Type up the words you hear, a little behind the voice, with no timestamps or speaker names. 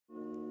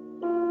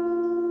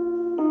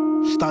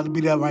start the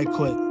beat up right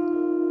quick.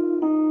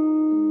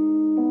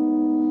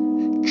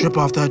 Drip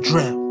off that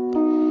drip.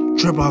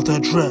 Drip off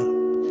that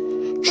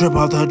drip. Drip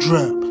off that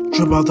drip.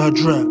 Drip off that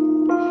drip.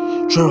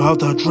 Drip off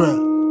that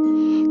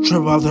drip.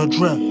 Drip off that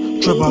drip.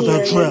 Drip off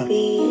that drip.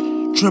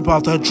 Drip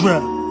off that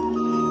drip.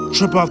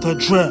 Drip off that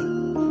drip.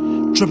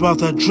 Drip off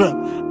that drip.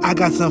 I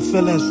got some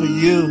feelings for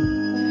you.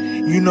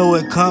 You know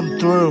it come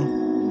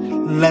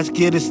through. Let's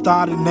get it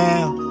started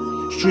now.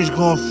 Streets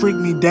gonna freak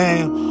me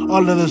down.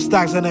 All of the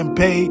stocks I done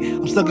paid.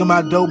 I'm stuck in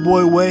my dope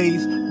boy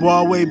ways.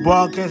 Broadway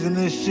broadcasting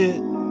this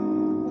shit.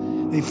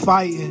 They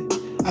fighting.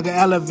 I can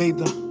elevate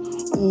them.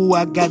 Ooh,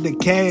 I got the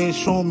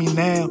cash on me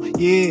now.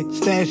 Yeah,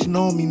 stashing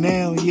on me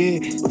now. Yeah,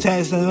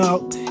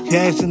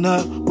 cashing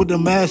up with the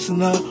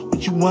mashing up.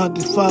 What you want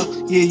to fuck?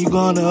 Yeah, you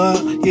gonna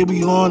up. Yeah,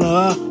 we gonna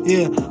up.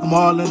 Yeah, I'm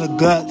all in the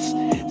guts.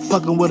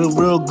 Fucking with it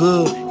real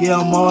good. Yeah,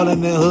 I'm all in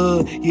the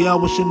hood. Yeah, I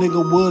wish a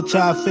nigga would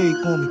try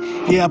fake on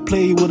me. Yeah, I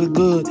play with it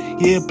good.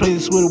 Yeah, play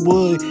this with it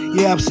wood.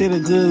 Yeah, I said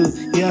it good.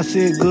 Yeah, I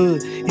said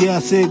good. Yeah, I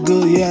said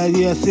good.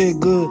 Yeah, I said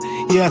good.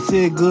 Yeah, I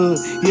said good.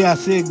 Yeah, I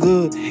said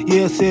good.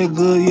 Yeah, I said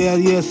good.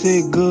 Yeah, I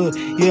said good.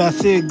 Yeah, I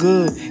said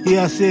good.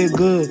 Yeah, I said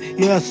good.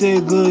 Yeah, I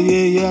said good.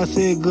 Yeah, I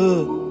said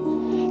good.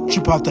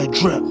 Drip off that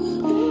drip.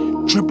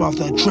 Drip off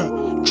that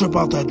drip. Drip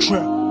off that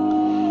drip.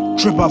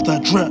 Drip off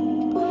that drip.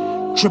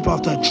 Drip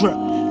off that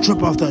drip.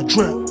 Drip off that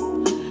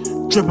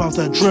drip. Drip off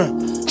that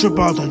drip. Drip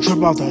off that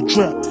drip off that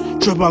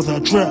drip. Drip off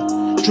that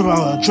drip.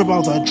 Drip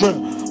off that drip.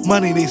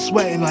 Money they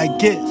sweating like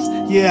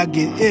gets. Yeah, I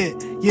get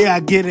it. Yeah,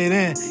 I get it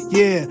in.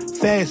 Yeah,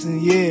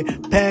 fasting. Yeah,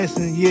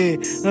 passing. Yeah,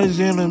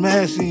 I'm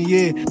mashing.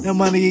 Yeah, that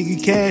money you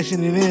get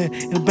cashing it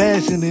in and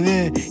bashing it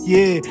in.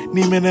 Yeah,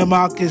 Neiman and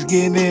Marcus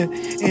getting in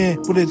and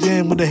with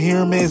the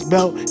Hermes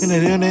belt and the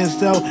Hermes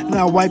cell, and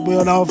I wipe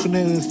it off and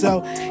then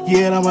itself.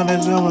 Yeah, I'm on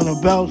the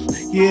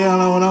belts. Yeah,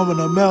 I'm in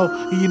the melt.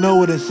 And you know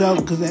what it's up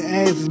because the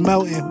ass is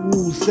melting.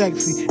 Ooh,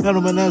 sexy.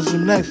 I'm next to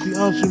next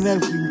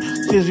to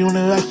just you wanna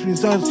ask me,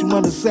 son, you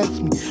wanna sex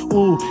me.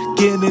 Ooh,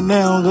 getting it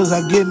now cause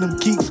I getting them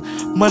keeks.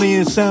 Money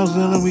and sounds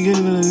and then we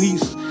getting the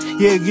lease.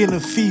 Yeah, getting a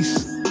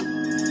feast.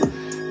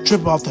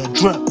 Drip off that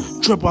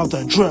drip. Drip off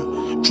that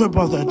drip. Drip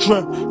off that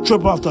drip.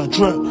 Drip off that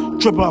drip.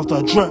 Drip off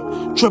that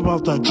drip. Drip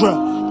off that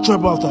drip.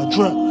 Drip off that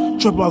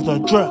drip. Drip off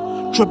that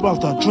drip. Drip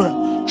off that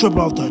drip. Drip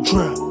off that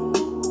drip.